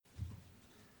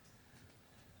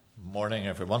Morning,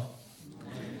 everyone.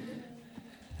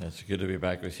 It's good to be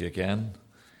back with you again,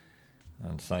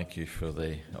 and thank you for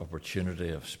the opportunity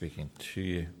of speaking to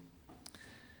you.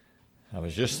 I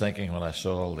was just thinking when I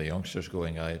saw all the youngsters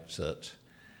going out that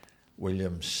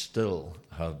William Still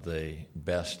had the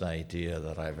best idea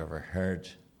that I've ever heard.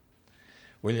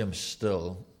 William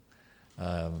Still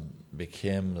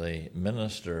became the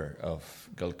minister of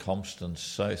Gilcomston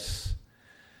South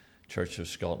Church of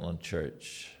Scotland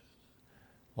Church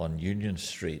on Union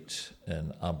Street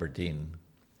in Aberdeen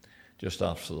just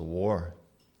after the war.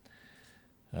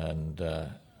 And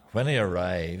when he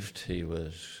arrived, he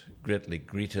was greatly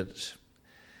greeted.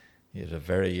 He was a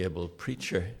very able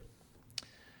preacher.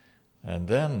 And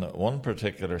then one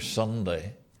particular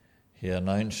Sunday, he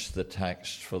announced the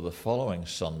text for the following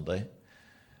Sunday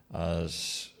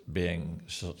as being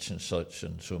such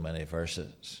and so many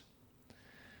verses.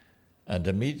 And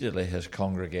immediately his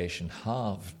congregation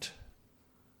halved,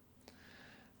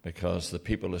 because the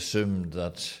people assumed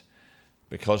that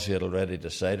because he had already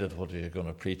decided what he was going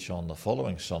to preach on the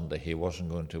following Sunday, he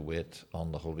wasn't going to wait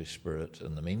on the Holy Spirit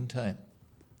in the meantime,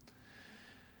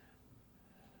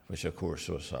 which of course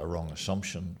was a wrong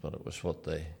assumption, but it was what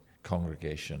the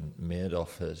congregation made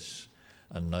of his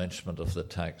announcement of the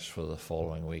text for the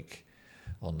following week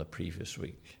on the previous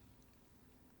week.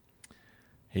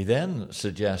 He then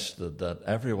suggested that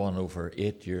everyone over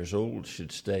 8 years old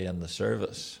should stay in the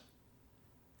service.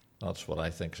 That's what I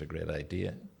think is a great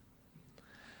idea.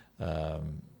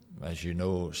 As you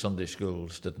know, Sunday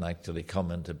schools didn't actually come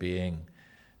into being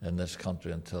in this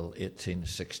country until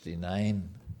 1869.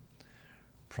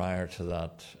 Prior to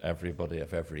that, everybody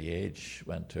of every age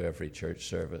went to every church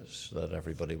service that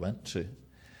everybody went to.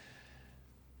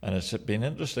 And it's been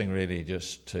interesting, really,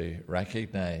 just to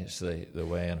recognize the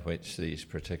way in which these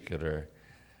particular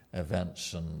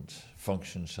events and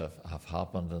functions have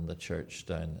happened in the church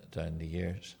down the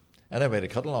years. Anyway, to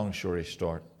cut a long story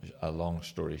short,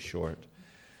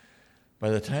 by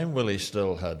the time Willie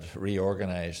Still had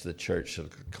reorganized the church at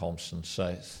Gilcomston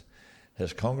South,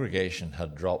 his congregation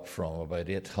had dropped from about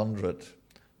 800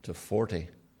 to 40.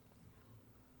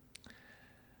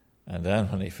 And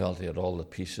then when he felt he had all the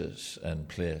pieces in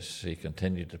place, he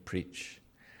continued to preach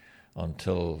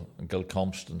until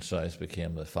Gilcomston South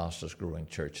became the fastest growing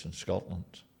church in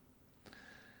Scotland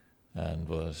and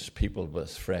was peopled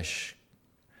with fresh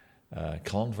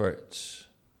converts.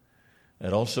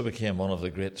 It also became one of the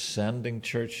great sending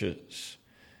churches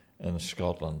in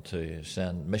Scotland to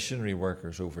send missionary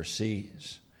workers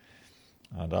overseas.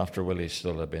 And after Willie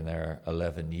Still had been there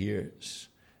 11 years,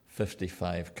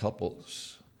 55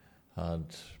 couples had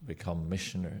become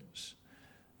missionaries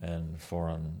in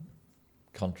foreign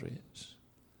countries.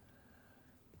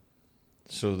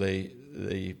 So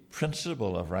the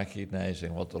principle of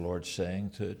recognizing what the Lord's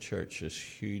saying to a church is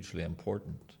hugely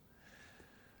important,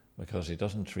 because he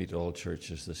doesn't treat all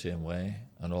churches the same way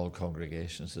and all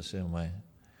congregations the same way.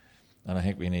 And I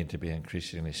think we need to be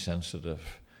increasingly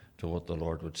sensitive to what the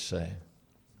Lord would say.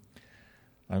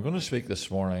 I'm going to speak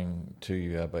this morning to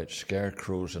you about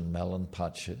scarecrows and melon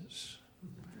patches.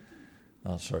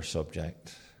 That's our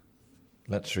subject.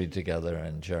 Let's read together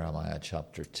in Jeremiah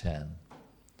chapter 10.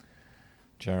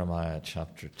 Jeremiah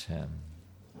chapter 10.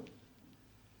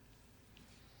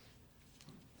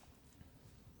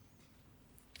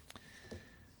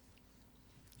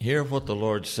 Hear what the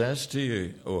Lord says to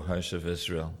you, O house of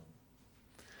Israel.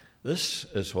 This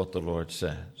is what the Lord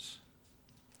says.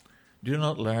 Do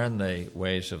not learn the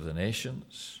ways of the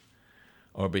nations,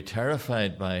 or be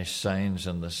terrified by signs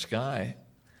in the sky,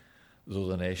 though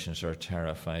the nations are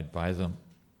terrified by them.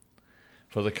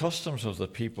 For the customs of the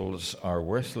peoples are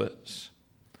worthless.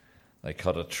 They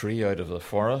cut a tree out of the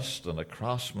forest, and a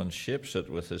craftsman shapes it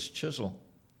with his chisel.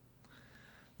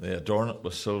 They adorn it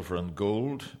with silver and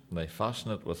gold, and they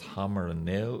fasten it with hammer and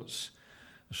nails,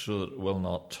 so that it will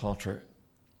not totter.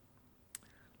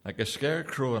 Like a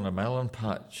scarecrow in a melon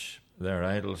patch, their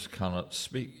idols cannot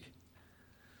speak.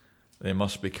 They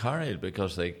must be carried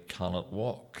because they cannot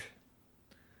walk.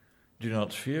 Do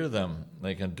not fear them.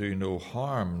 They can do no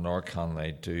harm, nor can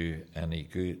they do any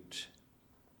good.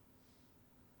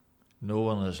 No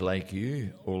one is like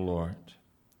you, O Lord.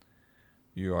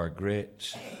 You are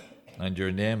great, and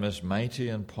your name is mighty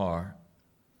in power.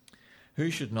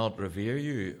 Who should not revere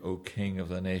you, O King of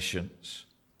the nations?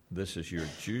 This is your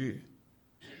due.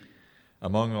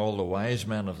 Among all the wise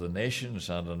men of the nations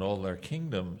and in all their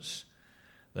kingdoms,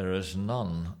 there is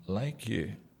none like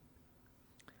you.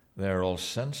 They are all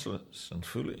senseless and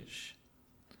foolish.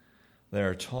 They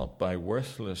are taught by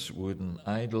worthless wooden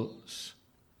idols.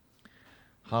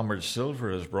 Hammered silver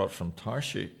is brought from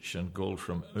Tarshish and gold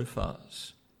from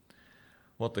Uphaz.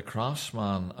 What the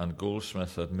craftsman and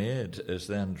goldsmith had made is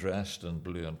then dressed in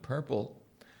blue and purple,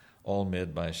 all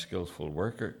made by skillful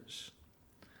workers.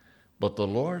 But the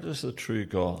Lord is the true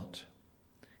God.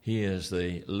 He is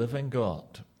the living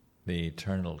God, the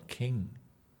eternal King.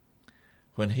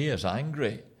 When he is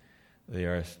angry, the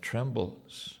earth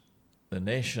trembles. The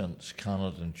nations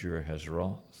cannot endure his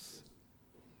wrath.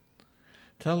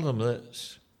 Tell them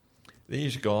this: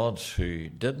 these gods who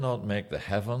did not make the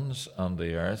heavens and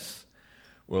the earth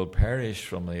will perish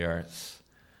from the earth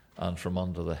and from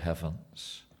under the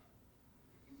heavens.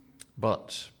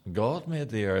 But God made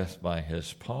the earth by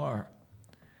his power.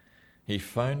 He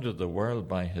founded the world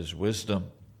by his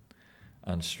wisdom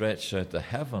and stretched out the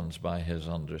heavens by his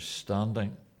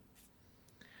understanding.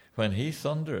 When he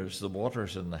thunders, the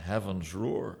waters in the heavens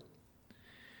roar.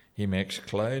 He makes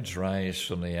clouds rise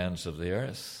from the ends of the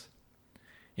earth.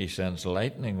 He sends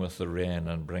lightning with the rain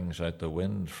and brings out the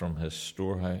wind from his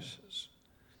storehouses.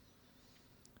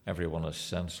 Everyone is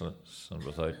senseless and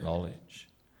without knowledge.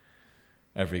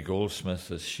 Every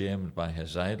goldsmith is shamed by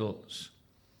his idols.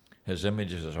 His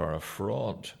images are a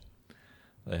fraud.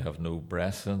 They have no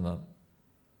breath in them.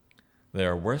 They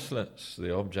are worthless,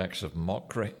 the objects of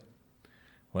mockery.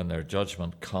 When their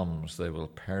judgment comes, they will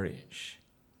perish.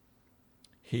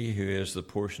 He who is the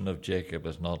portion of Jacob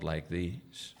is not like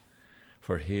these,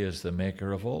 for he is the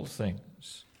maker of all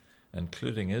things,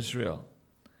 including Israel,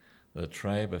 the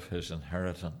tribe of his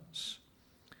inheritance.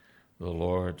 The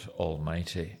Lord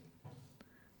Almighty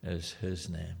is his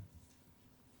name.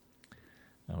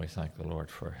 And we thank the Lord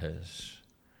for his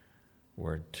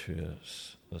word to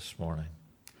us this morning.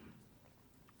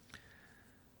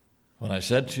 When I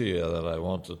said to you that I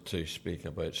wanted to speak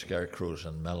about scarecrows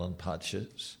and melon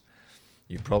patches,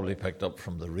 you probably picked up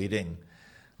from the reading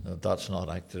that that's not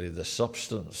actually the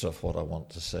substance of what I want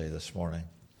to say this morning.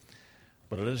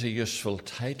 But it is a useful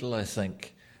title, I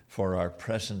think, for our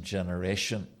present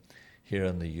generation here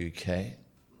in the UK.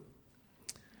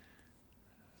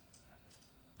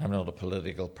 I'm not a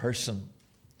political person,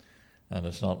 and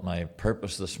it's not my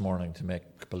purpose this morning to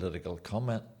make political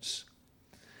comments.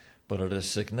 But it is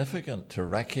significant to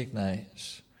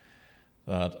recognize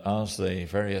that as the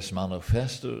various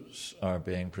manifestos are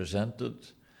being presented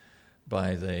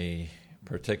by the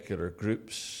particular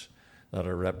groups that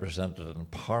are represented in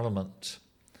Parliament,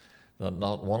 that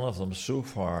not one of them so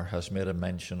far has made a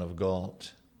mention of God.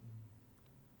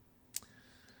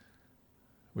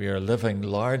 We are living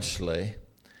largely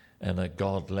in a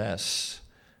godless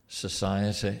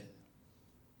society.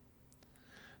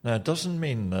 Now, it doesn't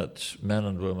mean that men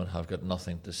and women have got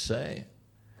nothing to say,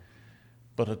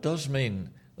 but it does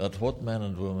mean that what men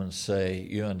and women say,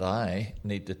 you and I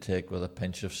need to take with a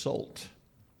pinch of salt,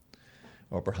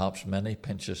 or perhaps many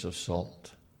pinches of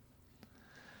salt.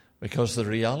 Because the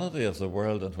reality of the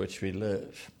world in which we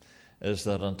live is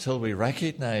that until we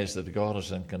recognize that God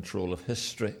is in control of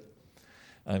history,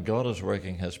 and God is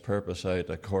working his purpose out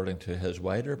according to his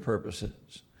wider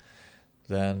purposes,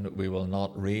 then we will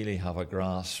not really have a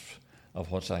grasp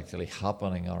of what's actually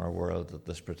happening in our world at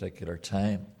this particular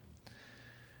time.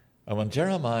 And when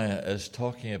Jeremiah is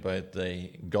talking about the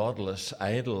godless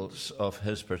idols of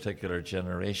his particular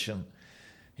generation,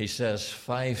 he says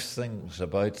 5 things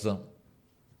about them.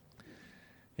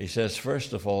 He says,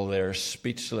 first of all, they're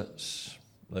speechless.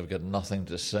 They've got nothing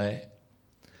to say.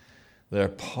 They're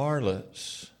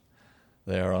powerless.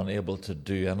 They are unable to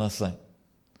do anything.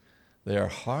 They are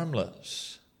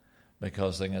harmless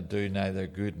because they can do neither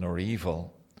good nor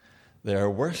evil. They are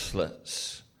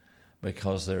worthless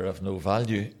because they're of no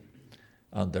value.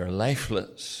 And they're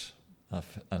lifeless,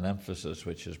 an emphasis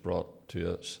which is brought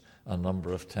to us a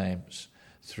number of times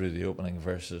through the opening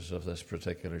verses of this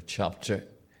particular chapter.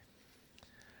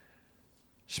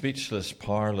 Speechless,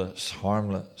 powerless,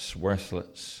 harmless,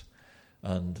 worthless,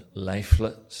 and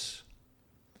lifeless.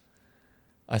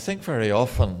 I think very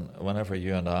often, whenever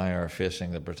you and I are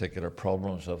facing the particular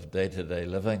problems of day-to-day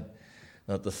living,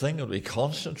 that the thing that we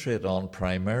concentrate on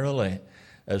primarily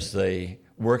is the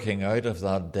working out of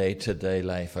that day-to-day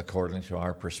life according to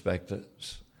our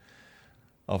perspectives,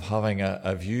 of having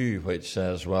a view which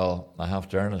says, well, I have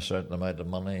to earn a certain amount of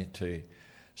money to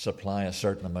supply a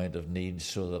certain amount of needs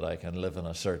so that I can live in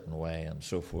a certain way, and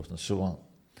so forth and so on.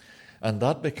 And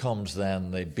that becomes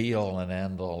then the be-all and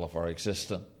end-all of our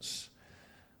existence.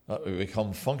 That we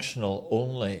become functional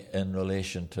only in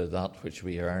relation to that which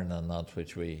we earn and that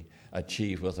which we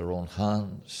achieve with our own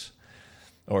hands.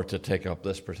 Or to take up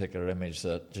this particular image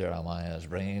that Jeremiah is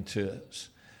bringing to us,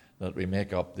 that we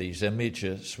make up these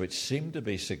images which seem to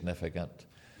be significant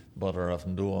but are of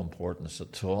no importance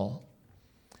at all.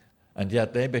 And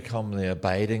yet they become the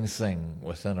abiding thing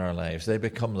within our lives. They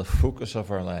become the focus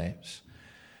of our lives.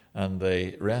 And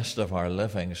the rest of our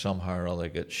living somehow or other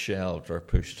gets shelved or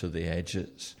pushed to the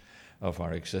edges of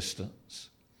our existence.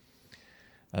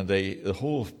 And the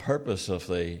whole purpose of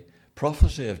the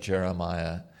prophecy of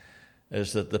Jeremiah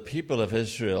is that the people of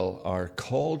Israel are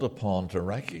called upon to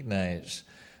recognize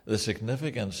the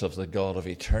significance of the God of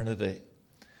eternity,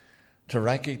 to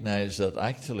recognize that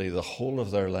actually the whole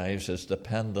of their lives is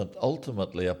dependent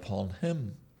ultimately upon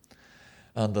Him,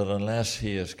 and that unless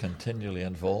He is continually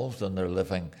involved in their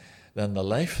living, then the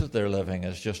life that they're living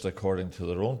is just according to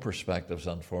their own perspectives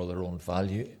and for their own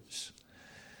values.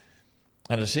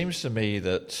 And it seems to me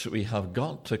that we have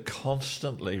got to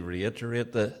constantly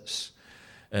reiterate this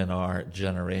in our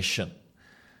generation,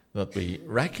 that we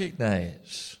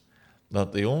recognize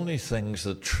that the only things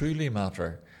that truly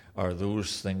matter are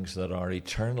those things that are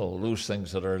eternal, those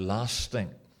things that are lasting,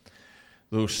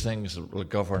 those things that will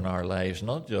govern our lives,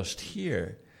 not just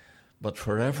here, but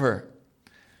forever.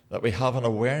 That we have an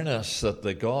awareness that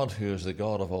the God who is the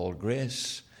God of all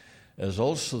grace is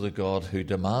also the God who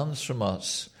demands from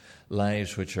us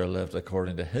lives which are lived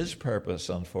according to His purpose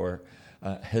and for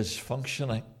His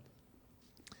functioning.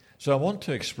 So I want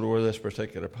to explore this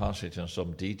particular passage in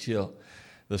some detail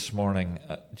this morning,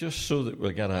 just so that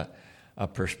we'll get a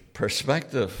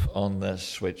perspective on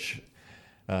this which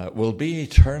will be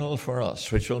eternal for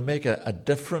us, which will make a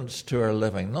difference to our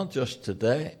living, not just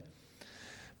today,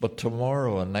 but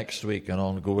tomorrow and next week and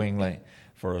ongoingly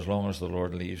for as long as the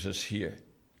Lord leaves us here.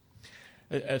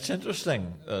 It's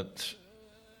interesting that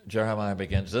Jeremiah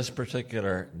begins this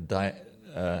particular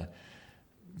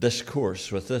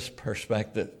discourse with this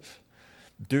perspective.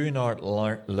 Do not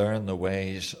learn the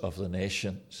ways of the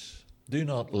nations. Do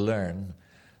not learn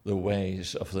the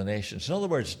ways of the nations. In other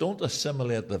words, don't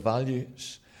assimilate the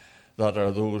values that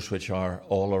are those which are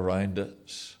all around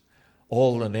us.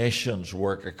 All the nations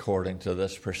work according to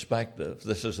this perspective.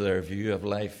 This is their view of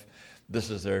life.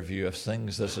 This is their view of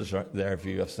things. This is their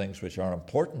view of things which are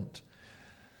important.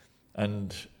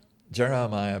 And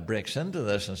Jeremiah breaks into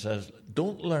this and says,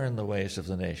 don't learn the ways of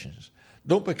the nations.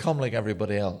 Don't become like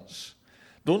everybody else.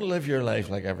 Don't live your life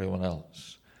like everyone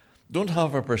else. Don't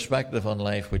have a perspective on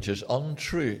life which is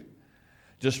untrue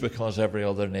just because every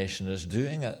other nation is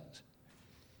doing it.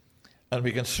 And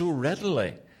we can so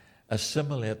readily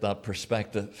assimilate that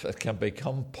perspective. It can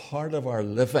become part of our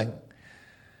living.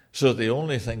 So the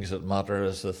only things that matter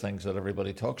is the things that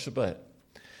everybody talks about.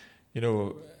 You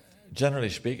know, generally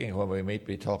speaking, when we meet,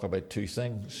 we talk about two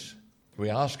things. We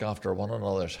ask after one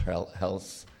another's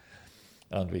health,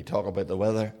 and we talk about the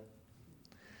weather.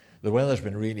 The weather's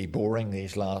been really boring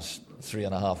these last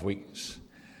 3.5 weeks.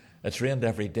 It's rained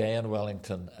every day in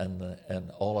Wellington in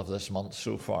all of this month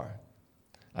so far.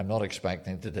 I'm not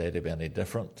expecting today to be any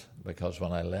different, because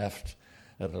when I left,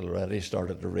 it had already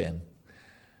started to rain.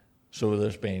 So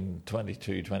there's been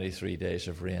 22, 23 days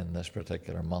of rain this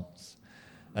particular month.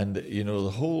 And, you know,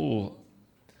 the whole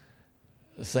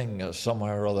thing,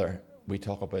 somewhere or other, we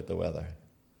talk about the weather.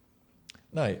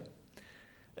 Now,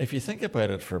 if you think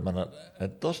about it for a minute,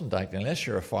 it doesn't act, unless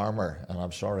you're a farmer, and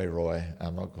I'm sorry, Roy,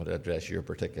 I'm not going to address your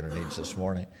particular needs this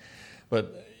morning,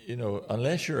 but, you know,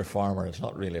 unless you're a farmer, it's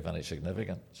not really of any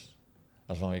significance,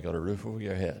 as long as you've got a roof over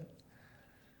your head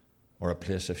or a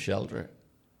place of shelter.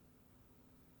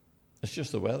 It's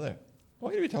just the weather.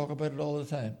 Why do we talk about it all the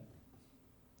time?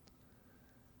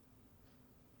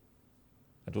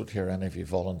 I don't hear any of you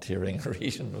volunteering a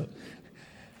reason, but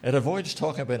it avoids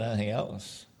talking about anything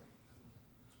else.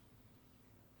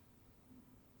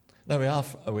 Now,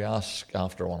 we ask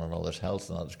after one another's health,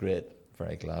 and that's great.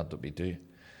 Very glad that we do.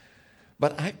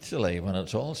 But actually, when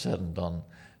it's all said and done,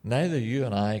 neither you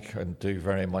and I can do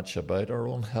very much about our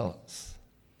own health.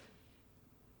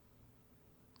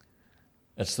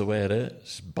 It's the way it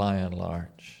is, by and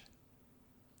large.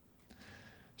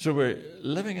 So we're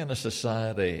living in a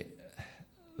society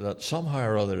that somehow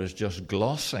or other is just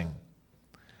glossing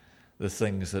the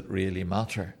things that really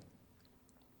matter,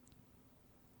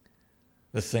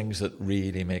 the things that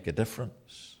really make a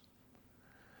difference,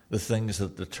 the things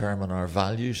that determine our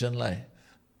values in life.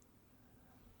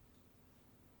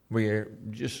 We're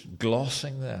just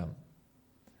glossing them.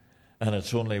 And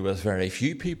it's only with very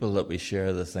few people that we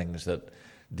share the things that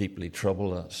deeply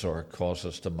trouble us or cause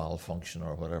us to malfunction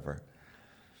or whatever.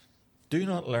 Do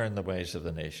not learn the ways of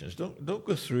the nations. Don't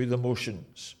go through the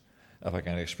motions, if I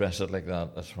can express it like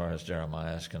that, as far as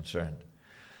Jeremiah is concerned.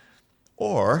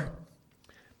 Or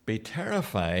be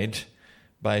terrified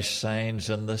by signs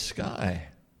in the sky.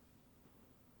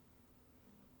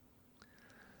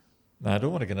 Now, I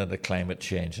don't want to get into climate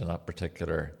change in that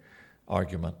particular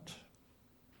argument.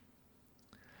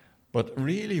 But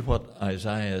really what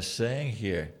Isaiah is saying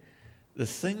here, the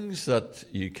things that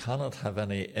you cannot have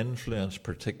any influence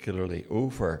particularly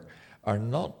over are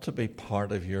not to be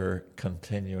part of your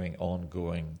continuing,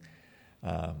 ongoing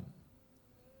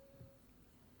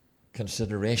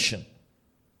consideration.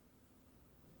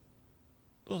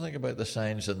 Don't think about the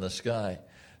signs in the sky.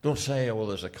 Don't say, oh, well,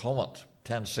 there's a comet,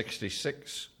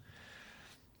 1066.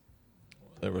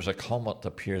 There was a comet that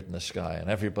appeared in the sky, and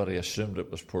everybody assumed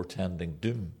it was portending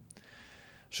doom.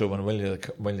 So when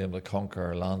William the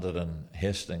Conqueror landed in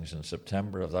Hastings in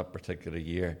September of that particular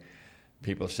year,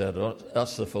 people said, oh,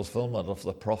 that's the fulfillment of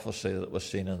the prophecy that was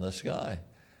seen in the sky.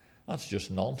 That's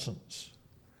just nonsense.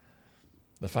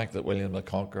 The fact that William the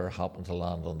Conqueror happened to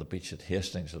land on the beach at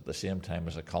Hastings at the same time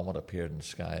as a comet appeared in the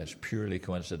sky is purely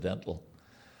coincidental.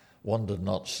 One did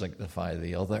not signify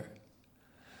the other.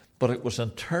 But it was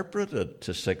interpreted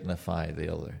to signify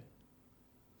the other.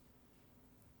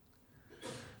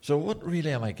 So what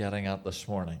really am I getting at this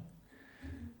morning?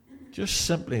 Just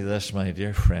simply this, my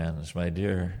dear friends, my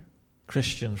dear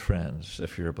Christian friends,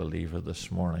 if you're a believer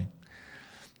this morning.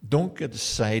 Don't get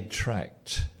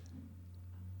sidetracked.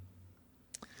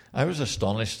 I was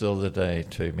astonished the other day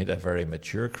to meet a very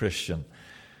mature Christian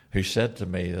who said to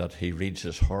me that he reads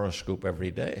his horoscope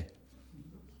every day.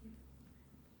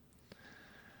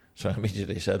 So I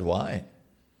immediately said, why?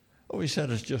 Oh, he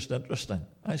said, it's just interesting.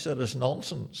 I said, it's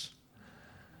nonsense.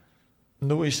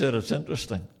 No, he said, it's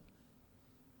interesting.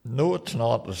 No, it's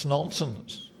not. It's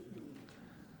nonsense.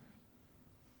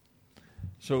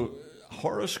 So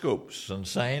horoscopes and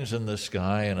signs in the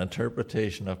sky and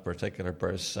interpretation of particular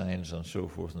birth signs and so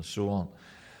forth and so on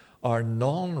are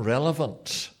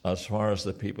non-relevant as far as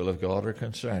the people of God are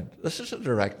concerned. This is a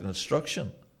direct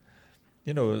instruction.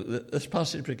 You know, this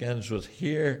passage begins with,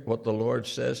 hear what the Lord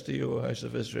says to you, O house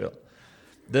of Israel.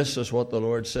 This is what the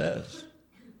Lord says.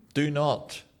 Do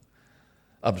not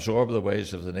absorb the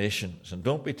ways of the nations, and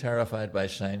don't be terrified by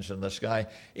signs in the sky,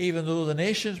 even though the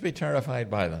nations be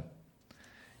terrified by them.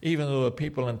 Even though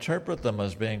people interpret them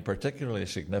as being particularly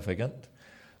significant,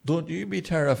 don't you be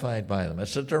terrified by them.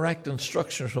 It's a direct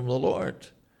instruction from the Lord.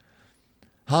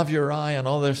 Have your eye on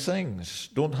other things.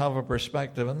 Don't have a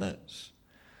perspective in this.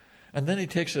 And then he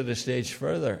takes it a stage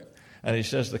further, and he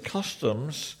says the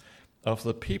customs of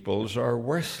the peoples are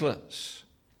worthless.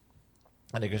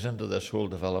 And he goes into this whole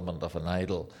development of an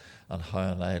idol and how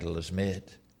an idol is made.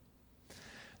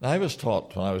 Now, I was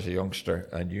taught when I was a youngster,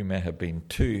 and you may have been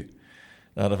too,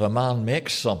 that if a man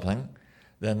makes something,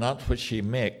 then that which he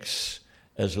makes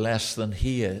is less than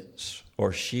he is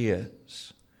or she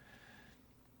is.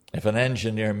 If an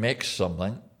engineer makes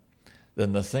something,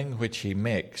 then the thing which he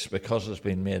makes, because it's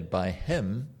been made by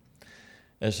him,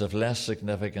 is of less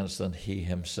significance than he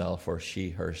himself or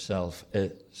she herself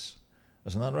is.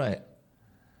 Isn't that right?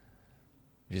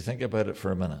 If you think about it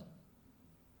for a minute.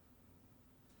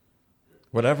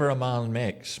 Whatever a man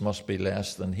makes must be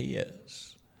less than he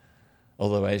is.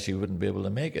 Otherwise, he wouldn't be able to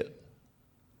make it.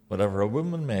 Whatever a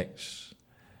woman makes.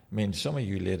 I mean, some of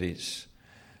you ladies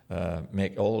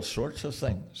make all sorts of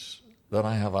things that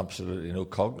I have absolutely no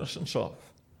cognizance of.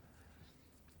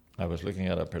 I was looking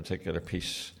at a particular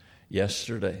piece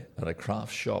yesterday at a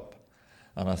craft shop,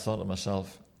 and I thought to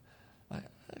myself, I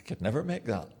could never make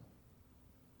that.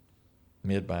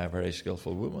 Made by a very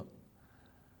skillful woman.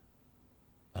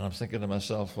 And I'm thinking to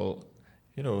myself, well,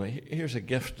 you know, here's a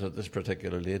gift that this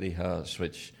particular lady has,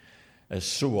 which is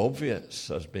so obvious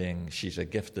as being she's a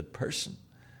gifted person.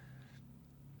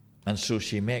 And so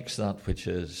she makes that which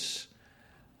is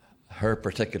her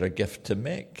particular gift to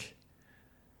make.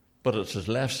 But it's as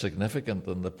less significant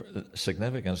than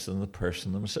significance than the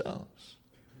person themselves.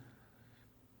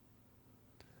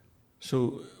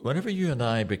 So whenever you and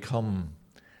I become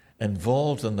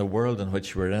involved in the world in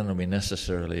which we're in, and we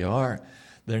necessarily are,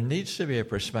 there needs to be a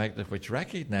perspective which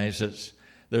recognizes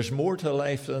there's more to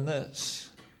life than this.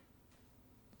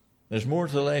 There's more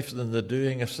to life than the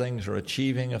doing of things or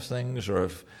achieving of things or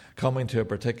of coming to a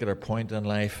particular point in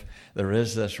life. There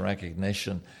is this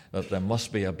recognition that there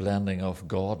must be a blending of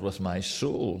God with my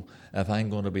soul if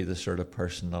I'm going to be the sort of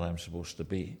person that I'm supposed to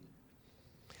be.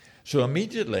 So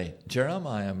immediately,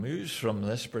 Jeremiah moves from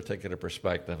this particular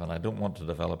perspective, and I don't want to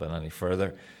develop it any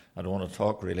further. I don't want to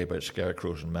talk really about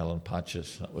scarecrows and melon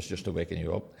patches. That was just to waken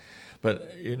you up.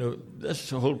 But, you know,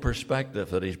 this whole perspective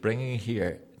that he's bringing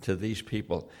here to these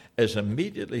people is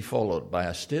immediately followed by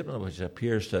a statement which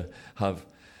appears to have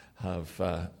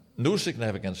no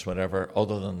significance whatever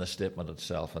other than the statement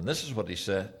itself. And this is what he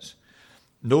says.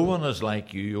 No one is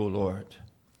like you, O Lord.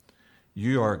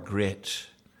 You are great,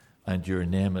 and your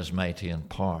name is mighty in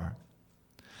power.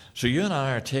 So you and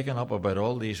I are taken up about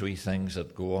all these wee things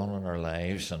that go on in our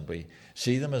lives, and we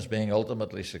see them as being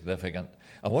ultimately significant.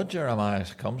 And what Jeremiah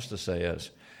comes to say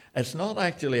is, it's not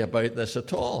actually about this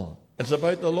at all. It's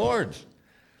about the Lord.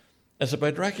 It's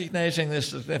about recognizing the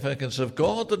significance of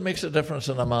God that makes a difference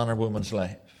in a man or woman's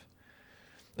life.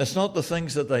 It's not the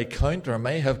things that they count or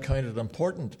may have counted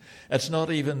important. It's not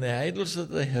even the idols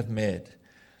that they have made,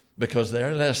 because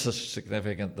they're less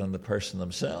significant than the person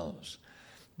themselves.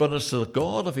 But it's the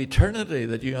God of eternity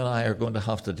that you and I are going to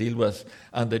have to deal with,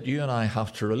 and that you and I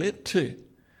have to relate to.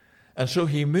 And so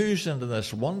he moves into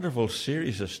this wonderful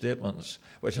series of statements,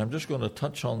 which I'm just going to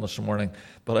touch on this morning,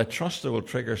 but I trust it will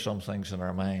trigger some things in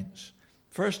our minds.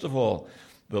 First of all,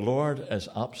 the Lord is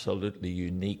absolutely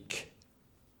unique.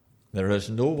 There is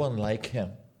no one like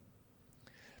him.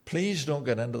 Please don't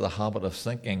get into the habit of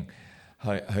thinking,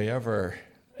 however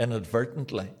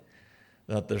inadvertently,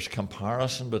 that there's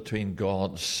comparison between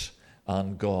gods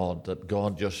and God, that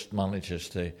God just manages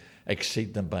to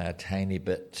exceed them by a tiny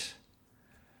bit.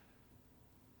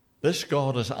 This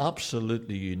God is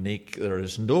absolutely unique. There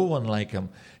is no one like him.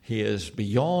 He is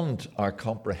beyond our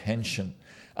comprehension,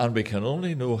 and we can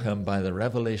only know him by the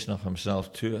revelation of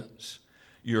himself to us.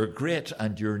 You're great,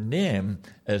 and your name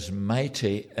is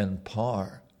mighty in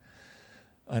power.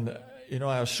 And,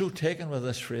 I was so taken with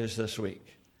this phrase this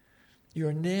week.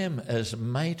 Your name is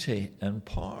mighty in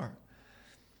power.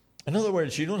 In other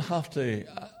words, you don't have to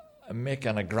make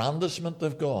an aggrandizement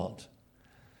of God,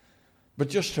 but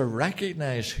just to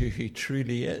recognize who he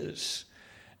truly is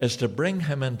to bring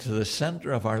him into the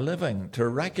center of our living, to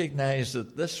recognize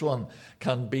that this one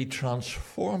can be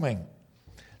transforming.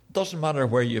 It doesn't matter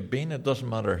where you've been, it doesn't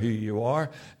matter who you are,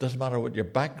 it doesn't matter what your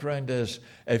background is.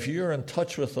 If you're in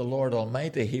touch with the Lord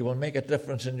Almighty, he will make a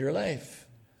difference in your life.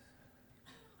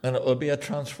 And it will be a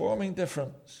transforming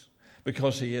difference,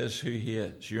 because he is who he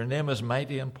is. Your name is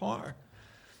mighty in power.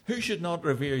 Who should not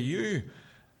revere you,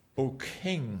 O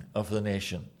King of the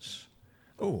nations?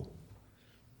 Oh.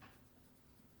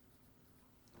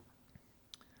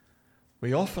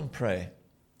 We often pray,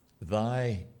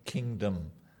 thy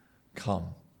kingdom come.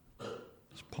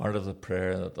 It's part of the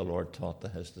prayer that the Lord taught to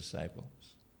his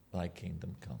disciples. Thy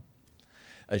kingdom come.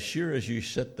 As sure as you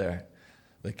sit there,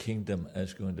 the kingdom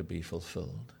is going to be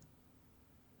fulfilled.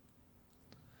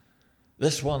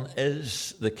 This one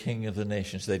is the King of the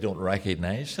nations. They don't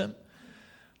recognize him.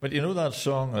 But you know that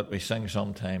song that we sing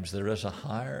sometimes, there is a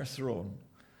higher throne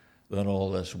than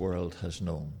all this world has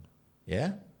known.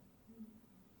 Yeah?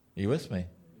 Are you with me?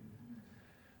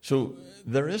 So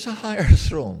there is a higher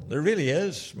throne. There really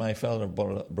is, my fellow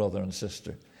brother and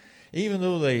sister. Even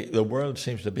though the world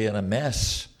seems to be in a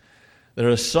mess, there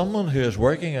is someone who is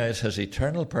working out his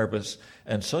eternal purpose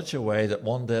in such a way that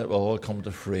one day it will all come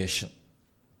to fruition.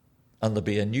 And there'll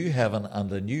be a new heaven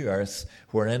and a new earth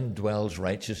wherein dwells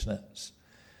righteousness.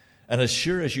 And as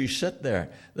sure as you sit there,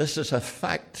 this is a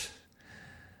fact.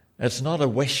 It's not a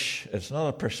wish. It's not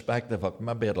a perspective of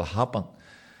maybe it'll happen.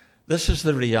 This is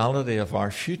the reality of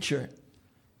our future.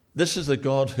 This is the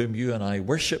God whom you and I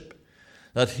worship,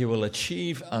 that he will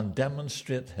achieve and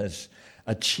demonstrate his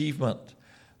achievement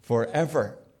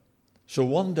forever. So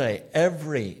one day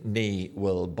every knee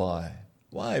will bow.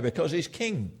 Why? Because he's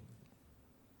king.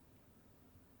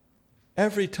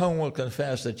 Every tongue will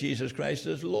confess that Jesus Christ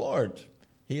is Lord.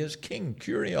 He is King,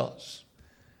 Kyrios,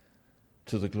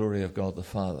 to the glory of God the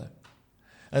Father.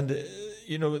 And,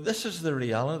 this is the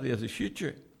reality of the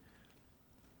future.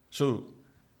 So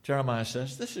Jeremiah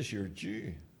says, this is your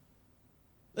due.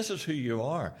 This is who you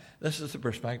are. This is the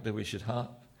perspective we should have.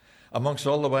 Amongst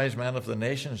all the wise men of the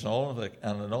nations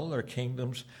and in all their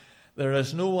kingdoms, there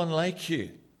is no one like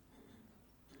you,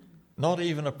 not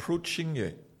even approaching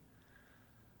you.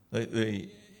 The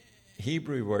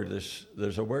Hebrew word is,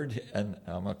 there's a word, and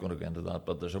I'm not going to go into that,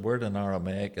 but there's a word in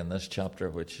Aramaic in this chapter,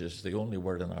 which is the only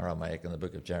word in Aramaic in the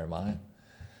book of Jeremiah.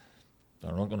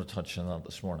 I'm not going to touch on that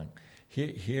this morning.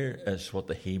 Here is what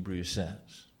the Hebrew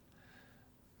says.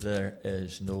 There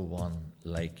is no one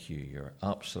like you. You're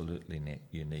absolutely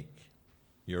unique.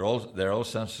 They're all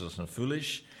senseless and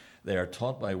foolish. They are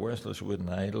taught by worthless wooden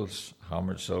idols,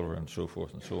 hammered silver, and so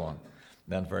forth and so on.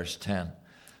 Then verse 10.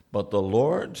 But the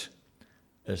Lord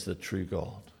is the true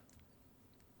God.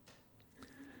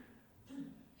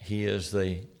 He is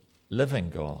the living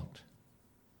God.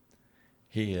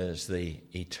 He is the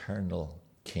eternal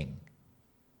King.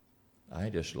 I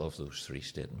just love those three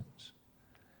statements.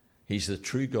 He's the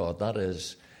true God. That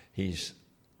is, he's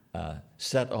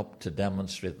set up to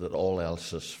demonstrate that all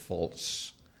else is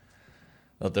false,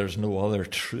 that there's no other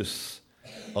truth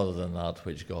other than that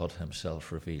which God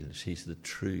himself reveals. He's the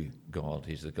true God.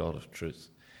 He's the God of truth.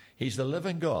 He's the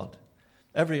living God.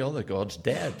 Every other god's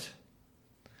dead.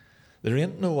 There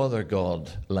ain't no other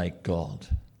God like God,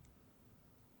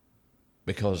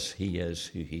 because he is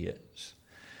who he is,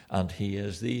 and he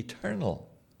is the eternal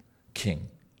King.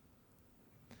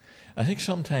 I think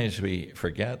sometimes we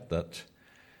forget that,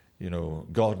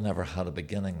 God never had a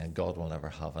beginning and God will never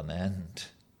have an end.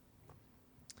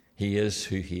 He is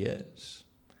who he is.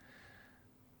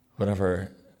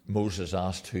 Whenever Moses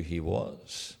asked who he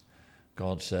was,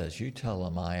 God says, you tell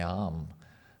him I am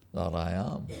that I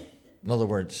am. In other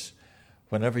words,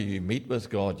 whenever you meet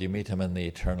with God, you meet him in the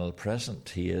eternal present.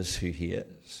 He is who he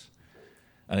is.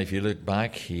 And if you look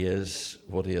back, he is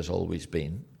what he has always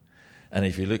been. And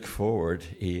if you look forward,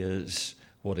 he is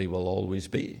what he will always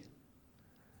be.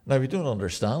 Now, we don't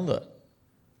understand it,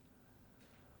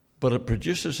 but it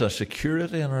produces a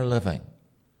security in our living,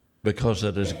 because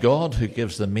it is God who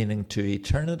gives the meaning to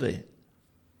eternity.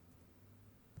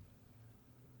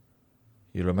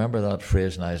 You remember that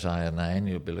phrase in Isaiah 9?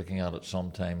 You'll be looking at it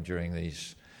sometime during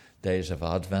these days of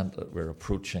Advent that we're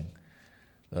approaching.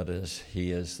 That is,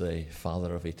 he is the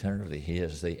Father of eternity. He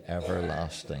is the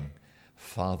everlasting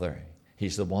Father.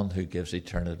 He's the one who gives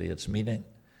eternity its meaning.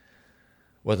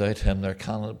 Without him, there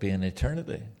cannot be an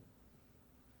eternity.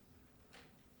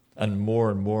 And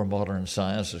more modern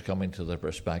science is coming to the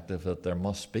perspective that there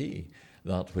must be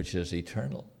that which is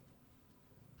eternal.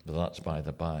 But that's by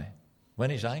the by. When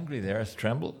he's angry, the earth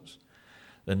trembles.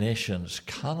 The nations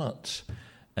cannot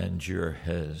endure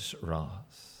his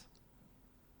wrath.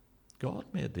 God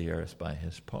made the earth by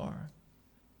his power.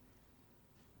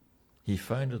 He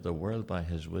founded the world by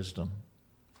his wisdom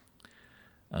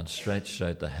and stretched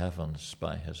out the heavens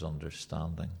by his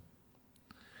understanding.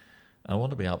 I want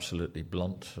to be absolutely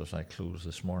blunt as I close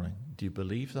this morning. Do you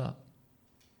believe that?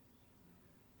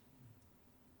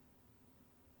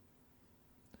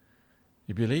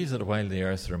 You believe that while the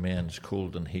earth remains,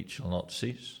 cold and heat shall not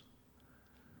cease?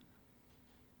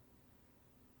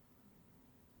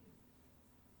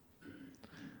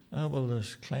 Oh, well,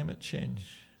 there's climate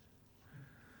change.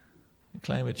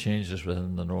 Climate change is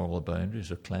within the normal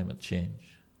boundaries of climate change.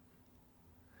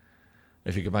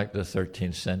 If you go back to the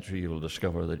 13th century, you will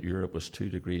discover that Europe was 2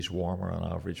 degrees warmer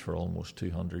on average for almost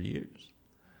 200 years.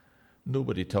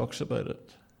 Nobody talks about it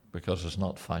because it's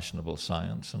not fashionable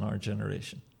science in our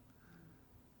generation.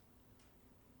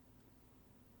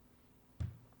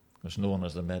 It's known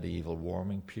as the medieval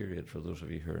warming period, for those of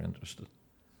you who are interested.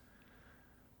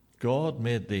 God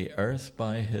made the earth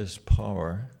by his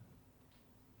power.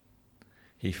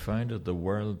 He founded the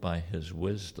world by his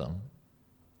wisdom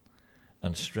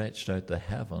and stretched out the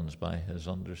heavens by his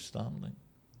understanding.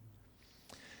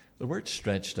 The word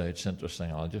stretched out is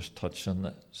interesting. I'll just touch on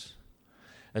this.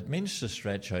 It means to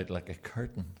stretch out like a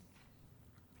curtain.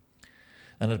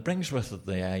 And it brings with it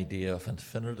the idea of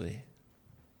infinity.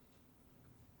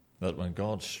 That when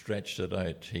God stretched it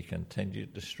out, he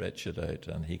continued to stretch it out,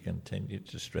 and he continued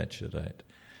to stretch it out,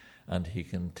 and he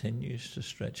continues to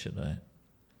stretch it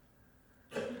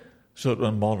out. So that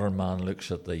when modern man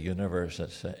looks at the universe,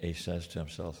 he says to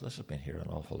himself, this has been here an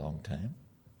awful long time.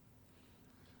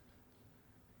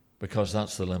 Because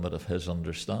that's the limit of his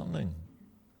understanding.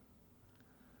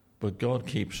 But God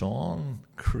keeps on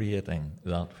creating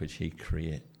that which he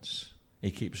creates. He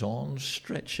keeps on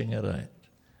stretching it out.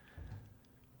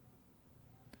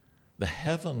 The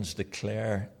heavens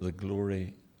declare the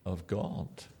glory of God.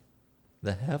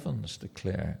 The heavens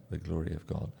declare the glory of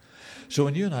God. So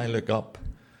when you and I look up,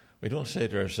 we don't say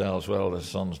to ourselves, well, the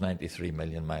sun's 93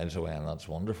 million miles away and that's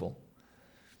wonderful.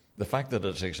 The fact that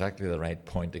it's exactly the right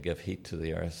point to give heat to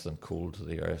the earth and cold to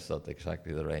the earth, that's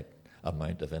exactly the right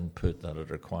amount of input that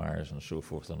it requires, and so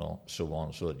forth and so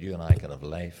on, so that you and I can have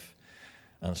life,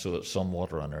 and so that some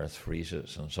water on earth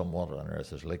freezes and some water on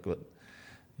earth is liquid.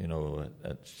 You know,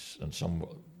 and some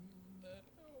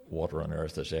water on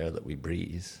earth is air that we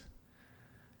breathe.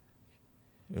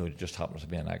 It just happens to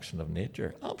be an accident of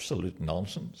nature. Absolute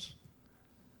nonsense.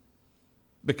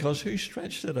 Because who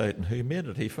stretched it out and who made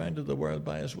it? He founded the world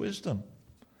by his wisdom.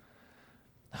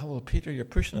 Oh, well, Peter, you're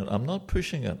pushing it. I'm not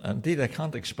pushing it. Indeed, I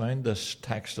can't expound this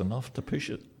text enough to push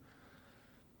it.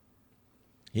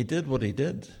 He did what he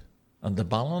did. And the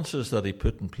balances that he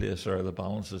put in place are the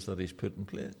balances that he's put in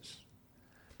place.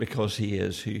 Because he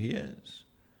is who he is.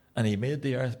 And he made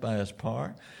the earth by his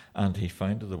power, and he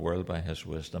founded the world by his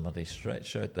wisdom, and he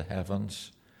stretched out the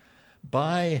heavens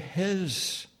by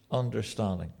his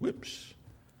understanding. Whoops.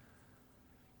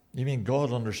 You mean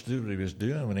God understood what he was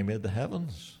doing when he made the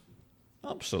heavens?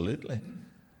 Absolutely.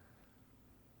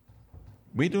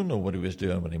 We don't know what he was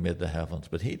doing when he made the heavens,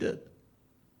 but he did.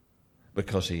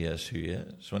 Because he is who he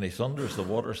is. When he thunders, the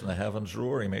waters in the heavens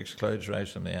roar. He makes clouds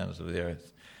rise from the ends of the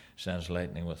earth. sends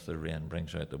lightning with the rain,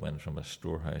 brings out the wind from his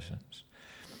storehouses.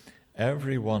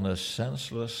 Everyone is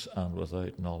senseless and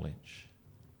without knowledge.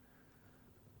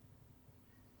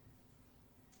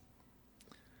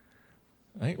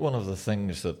 I think one of the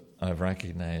things that I've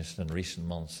recognized in recent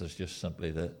months is just simply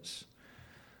this,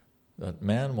 that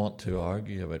men want to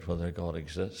argue about whether God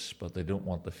exists, but they don't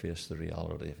want to face the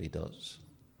reality if he does.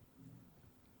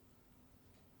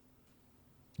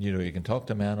 You know, you can talk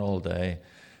to men all day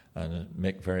and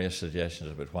make various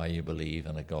suggestions about why you believe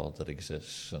in a God that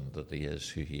exists and that he is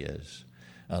who he is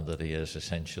and that he is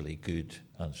essentially good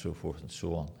and so forth and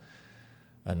so on.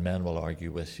 And men will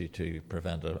argue with you to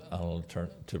present an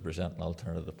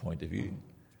alternative point of view.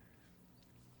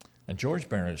 And George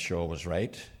Bernard Shaw was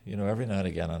right. You know, every now and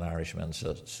again an Irishman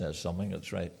says something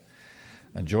that's right.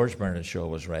 And George Bernard Shaw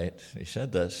was right. He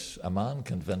said this: a man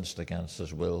convinced against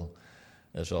his will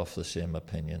is of the same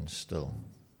opinion still.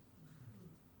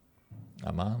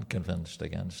 A man convinced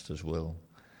against his will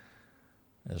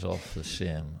is of the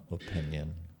same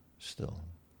opinion still.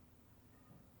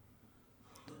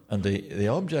 And the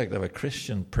object of a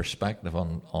Christian perspective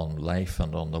on life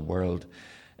and on the world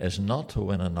is not to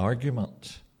win an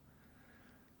argument,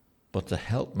 but to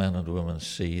help men and women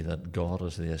see that God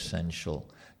is the essential.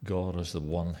 God is the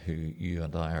one who you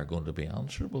and I are going to be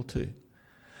answerable to.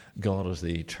 God is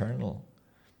the eternal.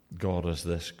 God is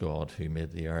this God who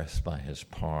made the earth by his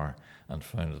power and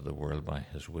founded the world by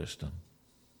his wisdom.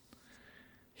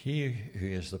 He who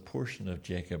is the portion of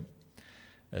Jacob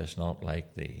is not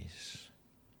like these,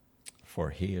 for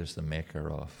he is the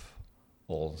maker of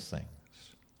all things.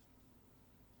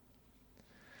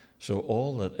 So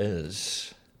all that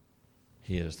is,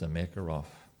 he is the maker of.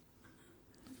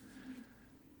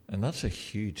 And that's a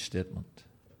huge statement.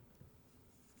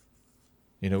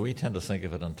 You know, we tend to think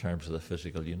of it in terms of the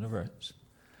physical universe.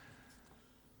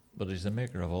 But he's the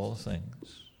maker of all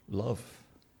things. Love,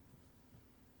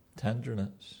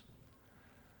 tenderness,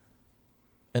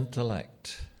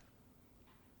 intellect.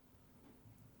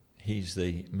 He's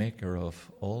the maker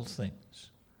of all things.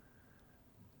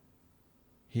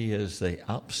 He is the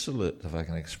absolute, if I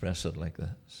can express it like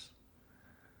this.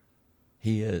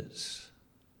 He is.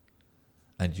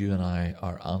 And you and I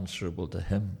are answerable to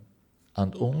him,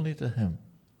 and only to him.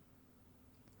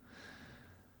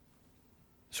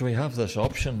 So we have this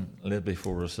option laid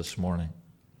before us this morning.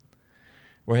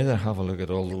 We either have a look at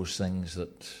all those things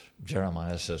that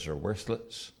Jeremiah says are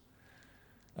worthless,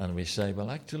 and we say, well,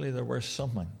 actually, they're worth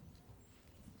something.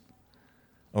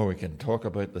 Or we can talk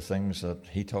about the things that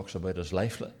he talks about as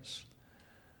lifeless.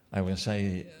 And we can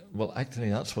say, well, actually,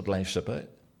 that's what life's about.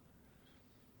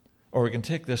 Or we can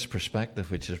take this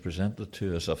perspective which is presented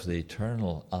to us of the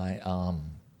eternal I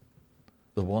am,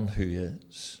 the one who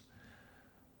is.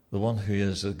 The one who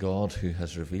is the God who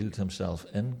has revealed himself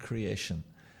in creation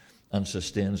and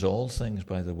sustains all things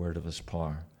by the word of his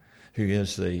power, who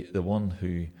is the one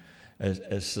who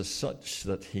is such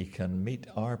that he can meet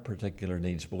our particular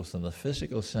needs both in the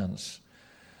physical sense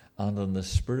and in the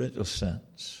spiritual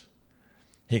sense.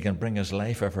 He can bring us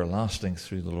life everlasting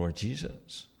through the Lord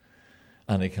Jesus,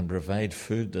 and he can provide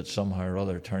food that somehow or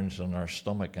other turns in our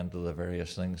stomach into the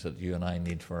various things that you and I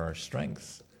need for our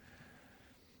strength.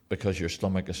 Because your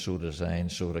stomach is so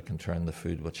designed so that it can turn the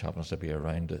food which happens to be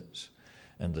around it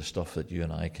into stuff that you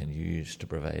and I can use to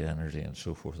provide energy and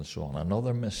so forth and so on.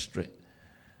 Another mystery.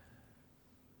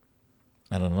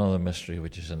 And another mystery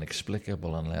which is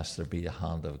inexplicable unless there be a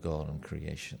hand of God in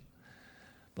creation.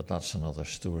 But that's another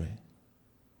story.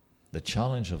 The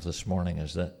challenge of this morning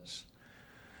is this.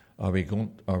 Are we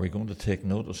going to take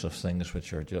notice of things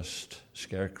which are just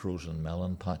scarecrows and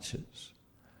melon patches?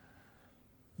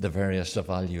 The various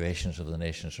evaluations of the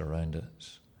nations around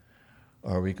us?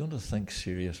 Or are we going to think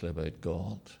seriously about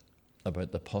God,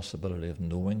 about the possibility of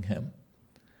knowing him,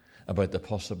 about the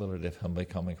possibility of him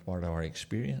becoming part of our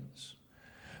experience?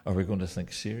 Are we going to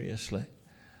think seriously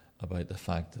about the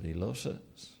fact that he loves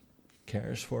us,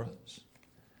 cares for us,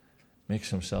 makes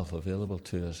himself available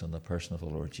to us in the person of the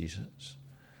Lord Jesus,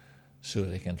 so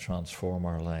that he can transform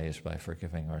our lives by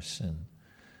forgiving our sin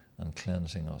and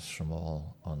cleansing us from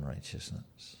all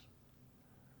unrighteousness?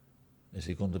 Is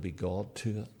he going to be God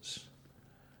to us?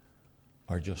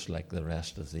 Or just like the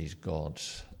rest of these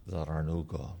gods that are no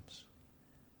gods?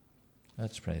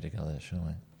 Let's pray together,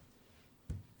 shall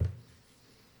we?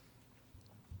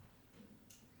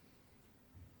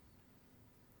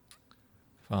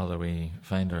 Father, we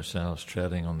find ourselves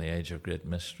treading on the edge of great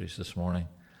mysteries this morning.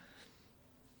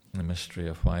 The mystery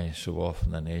of why so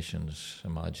often the nations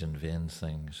imagine vain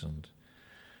things and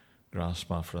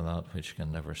grasp after that which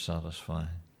can never satisfy.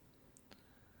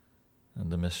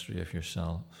 And the mystery of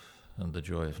yourself and the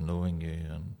joy of knowing you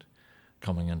and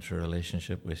coming into a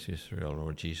relationship with you through our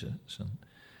Lord Jesus. And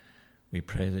we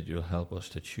pray that you'll help us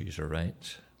to choose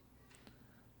aright.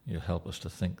 You'll help us to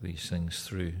think these things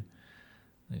through.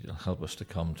 That you'll help us to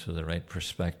come to the right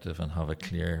perspective and have a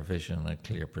clear vision, a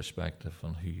clear perspective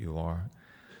on who you are.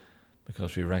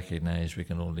 Because we recognize we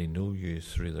can only know you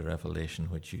through the revelation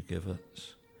which you give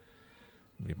us.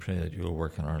 We pray that you will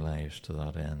work in our lives to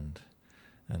that end.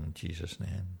 In Jesus'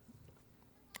 name,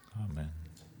 amen.